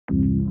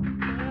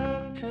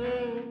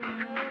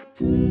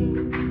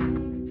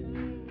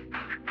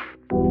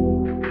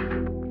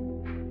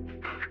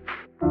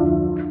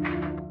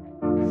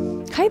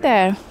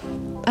there,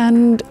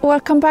 and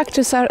welcome back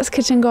to Sara's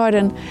Kitchen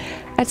Garden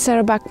at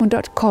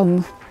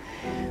sarabackman.com.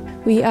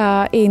 We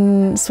are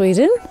in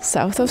Sweden,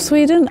 south of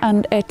Sweden,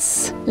 and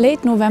it's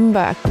late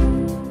November.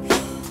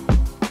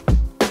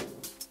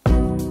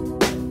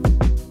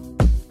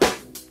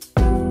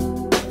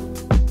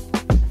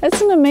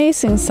 It's an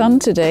amazing sun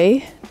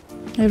today.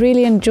 I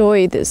really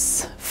enjoy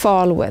this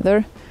fall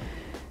weather,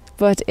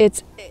 but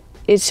it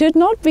should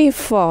not be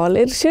fall,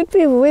 it should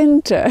be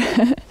winter.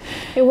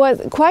 It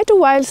was quite a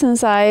while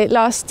since I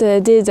last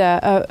did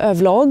a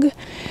vlog,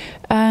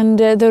 and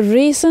the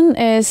reason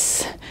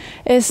is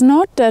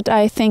not that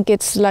I think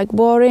it's like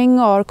boring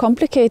or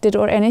complicated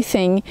or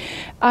anything.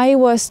 I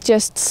was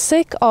just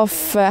sick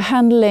of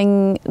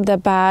handling the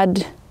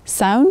bad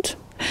sound.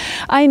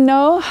 I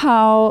know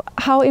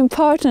how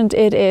important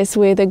it is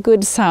with a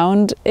good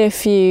sound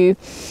if you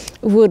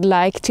would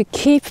like to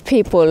keep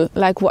people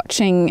like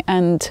watching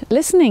and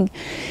listening.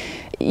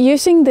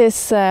 Using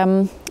this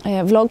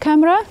vlog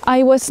camera,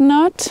 I was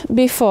not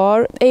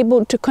before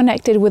able to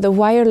connect it with a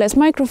wireless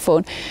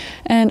microphone,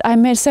 and I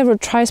made several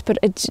tries, but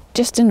it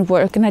just didn't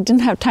work, and I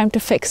didn't have time to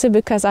fix it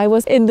because I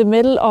was in the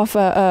middle of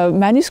a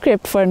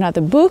manuscript for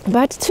another book.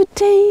 But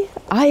today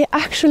I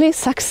actually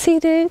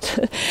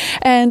succeeded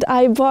and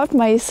I bought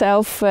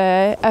myself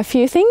a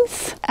few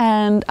things,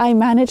 and I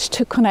managed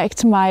to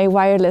connect my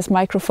wireless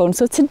microphone.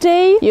 So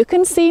today you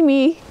can see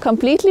me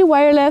completely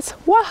wireless.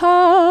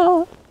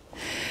 Wow!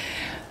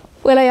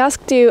 Well, I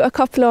asked you a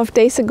couple of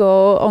days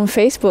ago on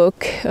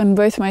Facebook, on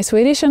both my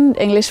Swedish and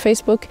English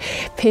Facebook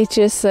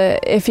pages,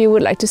 if you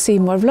would like to see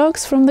more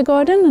vlogs from the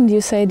garden, and you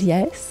said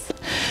yes.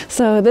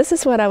 So this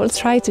is what I will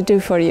try to do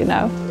for you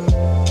now.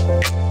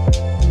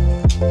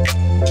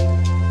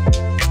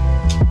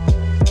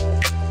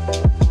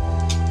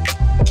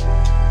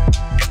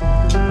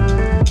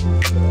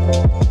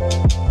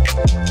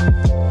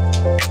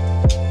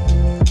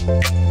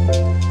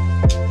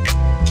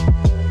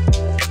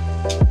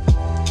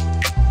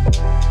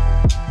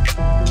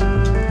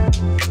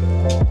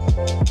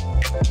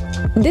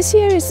 This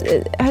year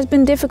has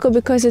been difficult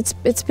because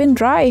it's been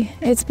dry.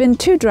 It's been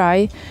too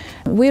dry.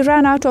 We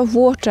ran out of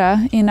water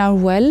in our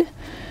well,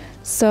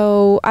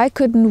 so I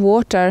couldn't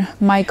water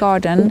my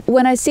garden.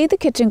 When I see the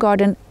kitchen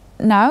garden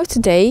now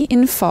today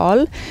in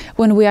fall,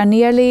 when we are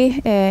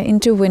nearly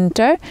into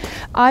winter,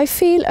 I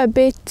feel a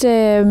bit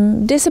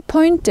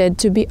disappointed,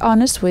 to be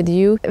honest with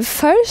you.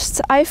 First,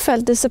 I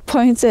felt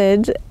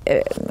disappointed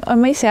at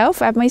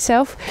myself,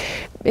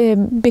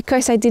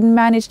 because I didn't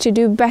manage to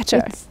do better.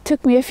 It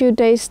took me a few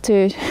days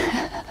to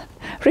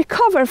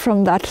recover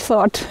from that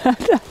thought.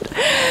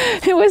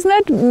 It was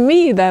not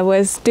me that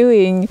was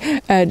doing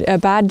a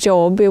bad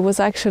job, it was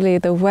actually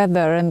the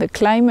weather and the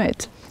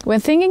climate. When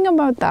thinking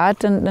about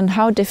that and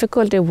how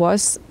difficult it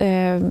was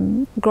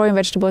growing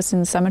vegetables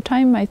in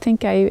summertime, I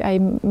think I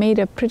made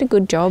a pretty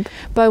good job.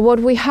 But what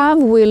we have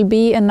will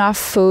be enough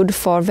food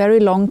for a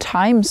very long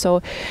time.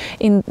 So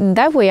in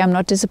that way, I'm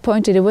not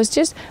disappointed. It was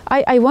just,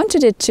 I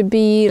wanted it to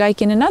be like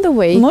in another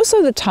way. Most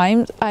of the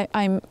time,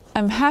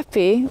 I'm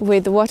happy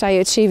with what I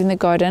achieve in the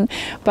garden,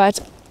 but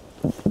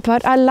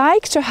I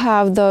like to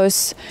have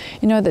those,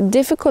 the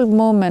difficult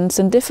moments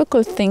and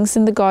difficult things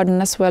in the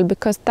garden as well,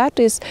 because that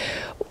is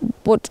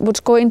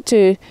what's going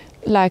to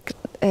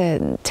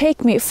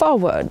take me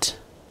forward.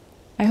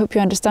 I hope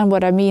you understand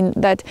what I mean,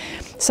 that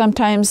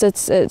sometimes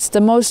it's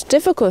the most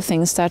difficult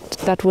things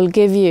that will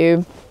give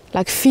you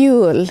like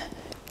fuel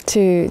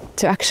to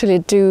actually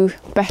do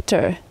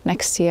better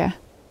next year.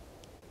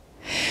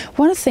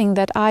 One thing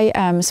that I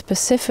am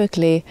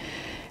specifically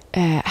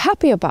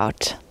happy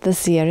about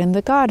this year in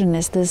the garden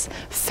is this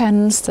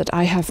fence that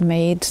I have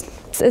made.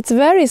 It's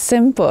very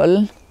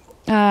simple.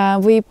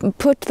 We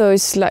put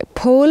those like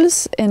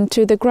poles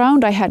into the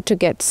ground. I had to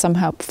get some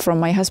help from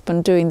my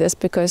husband doing this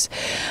because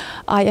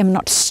I am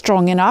not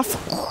strong enough.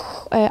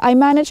 I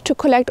managed to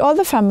collect all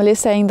the families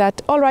saying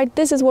that, all right,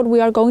 this is what we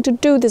are going to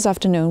do this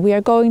afternoon. We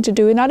are going to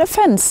do another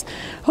fence.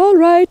 All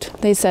right,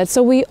 they said.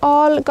 So we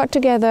all got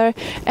together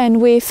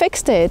and we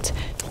fixed it.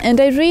 And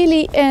I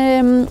really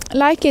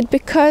like it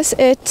because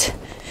it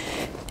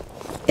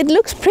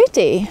looks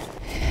pretty.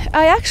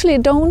 I actually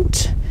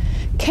don't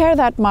care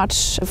that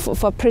much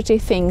for pretty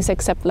things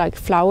except like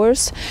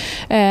flowers,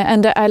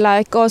 and I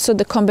like also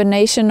the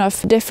combination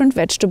of different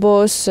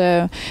vegetables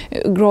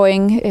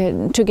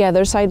growing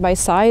together side by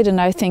side,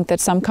 and I think that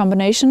some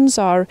combinations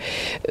are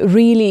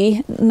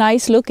really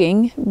nice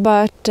looking,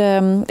 but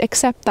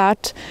except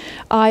that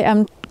I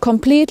am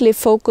completely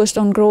focused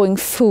on growing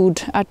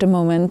food at the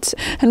moment.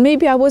 And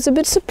maybe I was a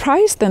bit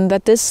surprised then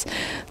that this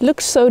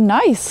looks so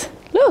nice.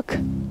 Look!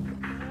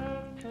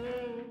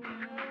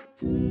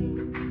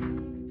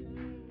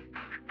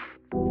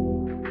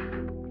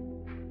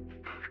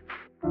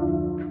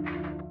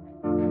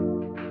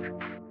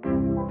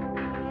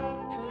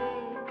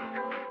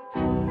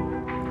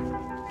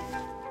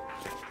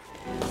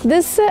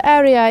 This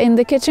area in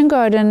the kitchen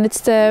garden,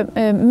 it's the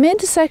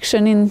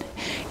mid-section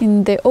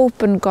in the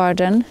open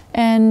garden,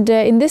 and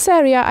in this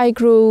area I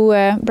grew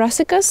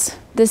brassicas,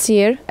 this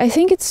year. I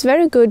think it's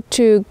very good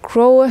to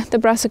grow the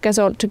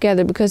brassicas all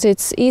together because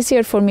it's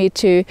easier for me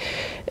to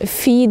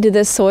feed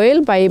the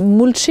soil by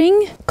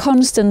mulching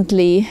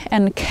constantly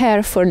and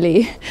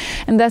carefully.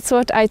 And that's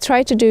what I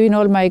try to do in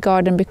all my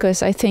garden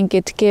because I think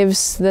it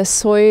gives the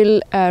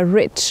soil a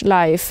rich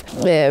life.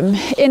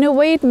 In a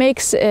way it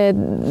makes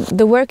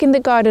the work in the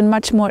garden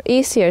much more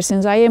easier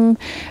since I am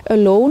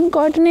alone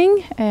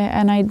gardening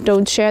and I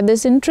don't share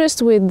this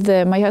interest with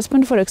my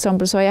husband, for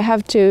example, so I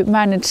have to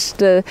manage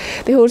the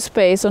whole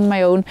space on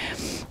my own.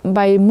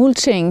 By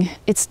mulching,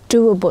 it's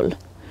doable.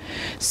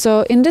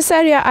 So in this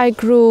area I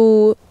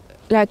grew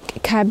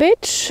like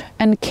cabbage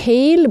and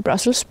kale,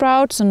 Brussels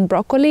sprouts and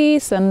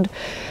broccolis and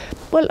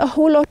well, a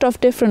whole lot of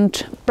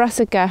different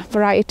brassica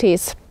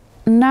varieties.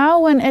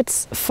 Now when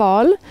it's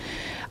fall,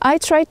 I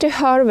try to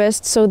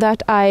harvest so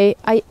that I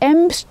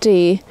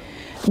empty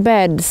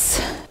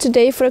beds.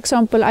 Today, for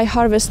example, I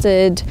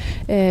harvested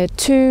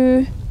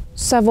 2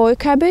 Savoy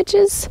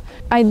cabbages.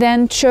 I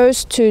then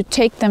chose to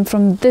take them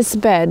from this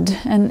bed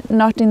and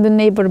not in the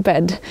neighbor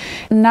bed.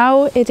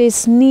 Now it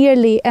is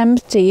nearly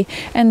empty,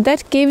 and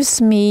that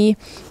gives me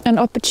an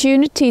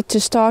opportunity to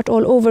start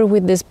all over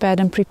with this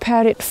bed and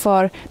prepare it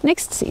for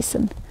next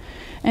season.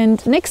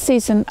 And next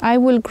season I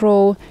will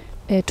grow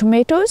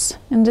tomatoes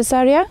in this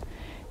area.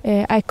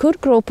 I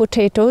could grow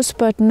potatoes,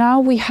 but now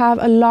we have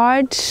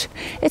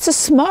it's a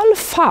small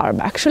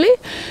farm actually,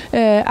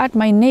 at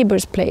my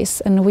neighbor's place,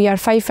 and we are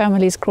 5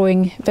 families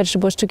growing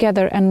vegetables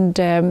together, and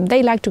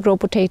they like to grow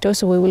potatoes,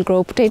 so we will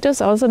grow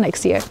potatoes also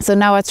next year. So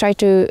now I try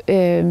to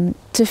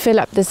fill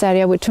up this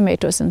area with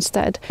tomatoes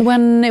instead.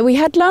 When we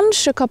had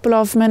lunch a couple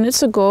of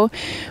minutes ago,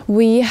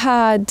 we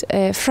had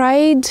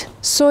fried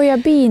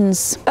soya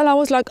beans, and I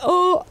was like,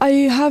 oh,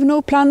 I have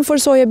no plan for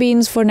soya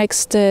beans for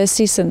next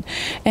season.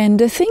 And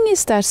the thing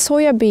is that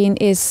soya bean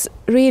is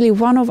really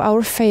one of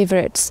our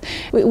favorites.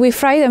 We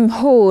fry them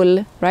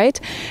whole, right?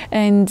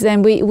 And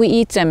then we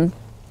eat them.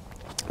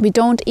 We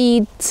don't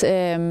eat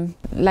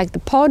like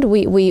the pod,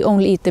 we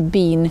only eat the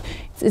bean.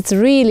 It's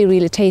really,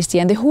 really tasty,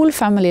 and the whole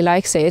family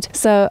likes it.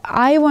 So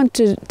I want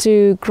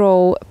to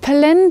grow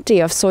plenty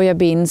of soya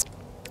beans.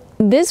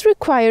 This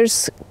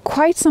requires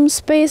quite some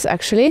space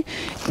actually.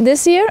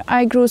 This year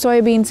I grew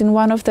soya beans in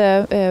one of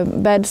the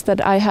beds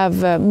that I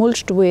have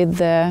mulched with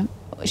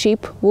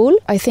sheep wool.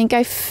 I think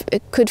I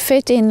could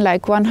fit in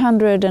like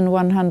 100 and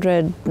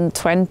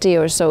 120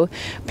 or so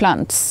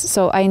plants.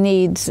 So I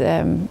need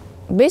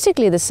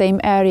basically the same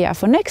area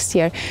for next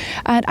year,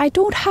 and I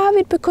don't have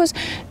it because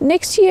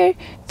next year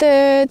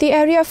the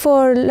area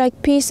for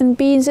like peas and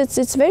beans,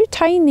 it's very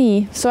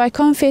tiny, so I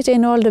can't fit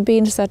in all the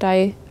beans that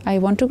I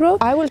want to grow.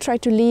 I will try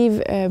to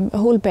leave a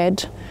whole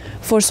bed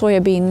for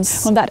soya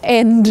beans on that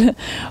end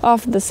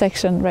of the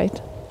section,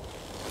 right?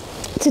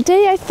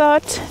 Today I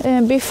thought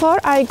before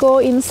I go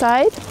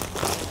inside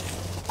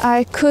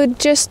I could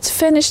just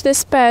finish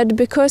this bed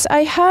because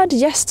I had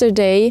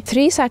yesterday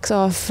 3 sacks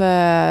of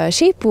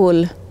sheep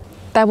wool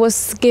that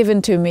was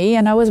given to me,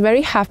 and I was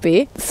very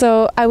happy.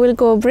 So I will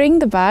go bring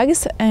the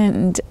bags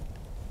and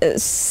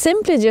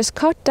simply just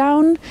cut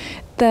down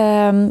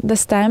the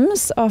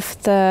stems of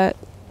the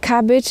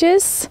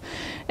cabbages.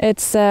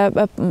 It's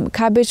a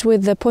cabbage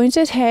with the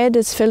pointed head.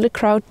 It's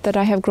Filderkraut that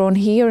I have grown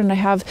here, and I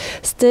have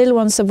still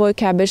 1 Savoy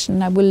cabbage,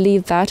 and I will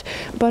leave that.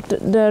 But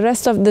the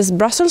rest of this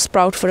Brussels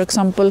sprout, for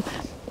example,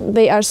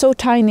 they are so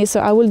tiny, so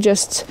I will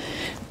just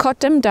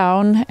cut them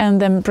down and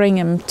then bring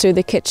them to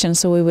the kitchen,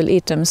 so we will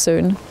eat them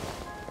soon.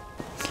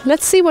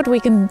 Let's see what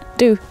we can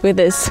do with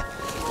this.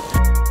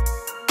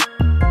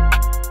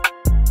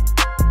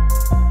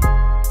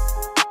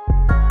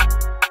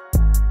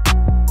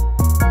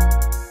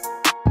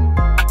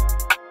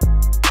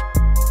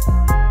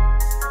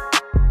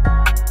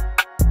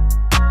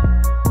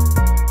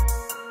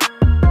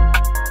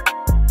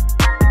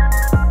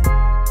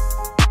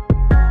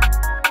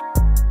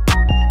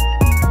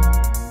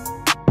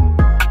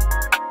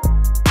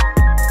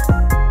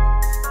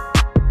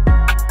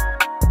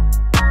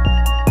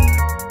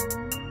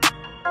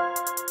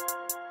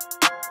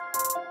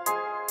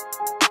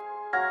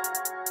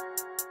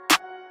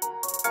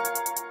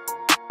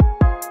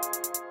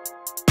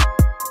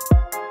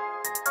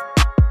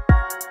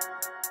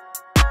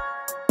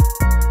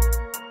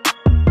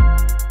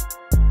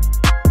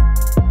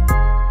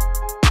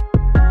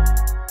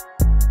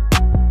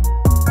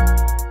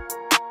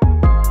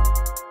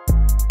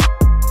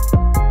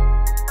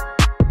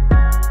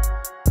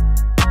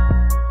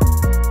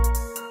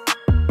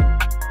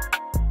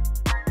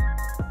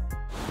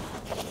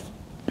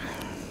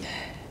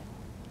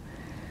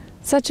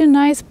 Such a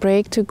nice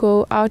break to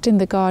go out in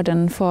the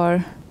garden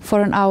for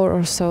an hour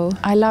or so.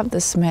 I love the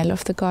smell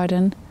of the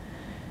garden.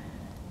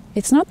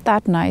 It's not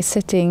that nice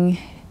sitting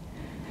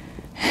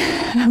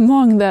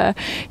among the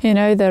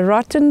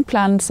rotten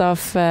plants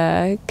of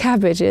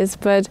cabbages,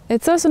 but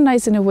it's also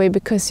nice in a way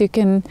because you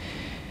can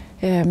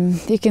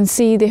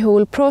see the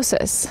whole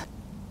process.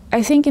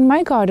 I think in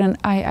my garden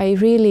I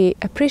really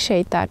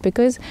appreciate that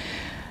because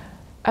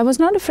I was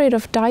not afraid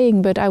of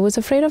dying, but I was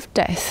afraid of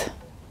death.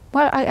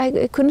 Well,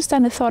 I couldn't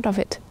stand the thought of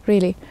it,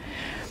 really.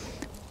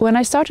 when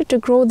I started to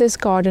grow this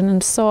garden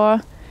and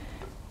saw,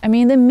 I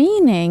mean, the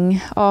meaning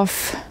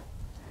of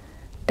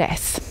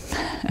death,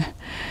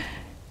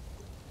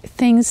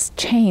 things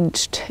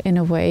changed in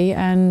a way,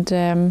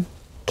 and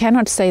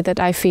cannot say that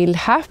I feel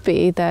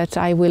happy that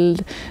I will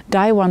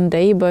die one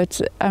day, but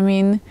I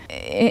mean,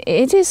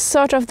 it is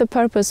sort of the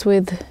purpose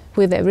with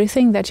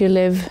everything, that you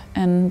live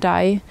and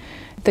die.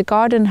 The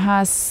garden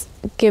has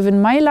given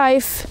my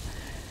life,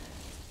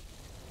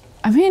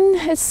 I mean,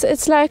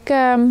 it's like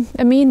a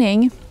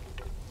meaning.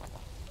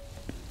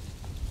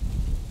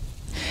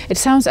 It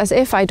sounds as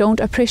if I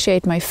don't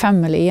appreciate my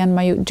family and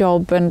my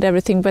job and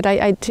everything, but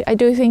I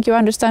do think you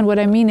understand what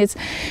I mean. It's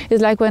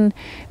like when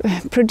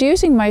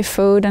producing my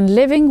food and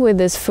living with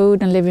this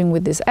food and living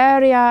with this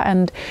area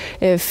and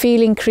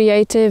feeling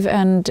creative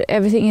and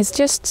everything, it's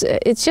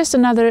just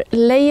another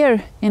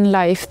layer in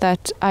life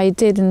that I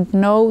didn't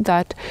know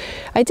that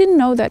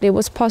it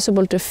was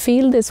possible to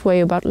feel this way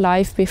about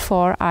life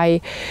before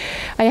I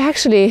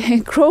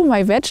actually grow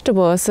my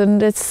vegetables.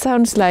 And it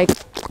sounds like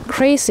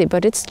crazy,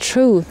 but it's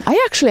true.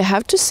 I actually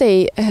have to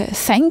say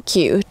thank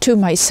you to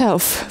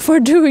myself for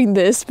doing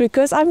this,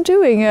 because I'm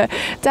doing a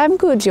damn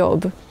good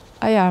job.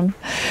 I am.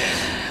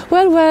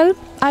 Well,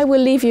 I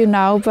will leave you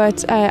now,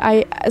 but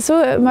I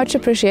so much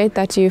appreciate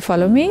that you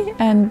follow me,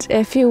 and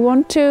if you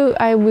want to,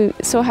 I will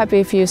be so happy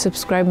if you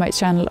subscribe my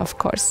channel, of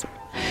course.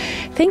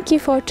 Thank you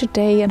for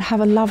today, and have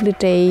a lovely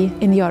day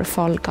in your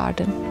fall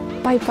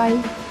garden. Bye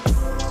bye.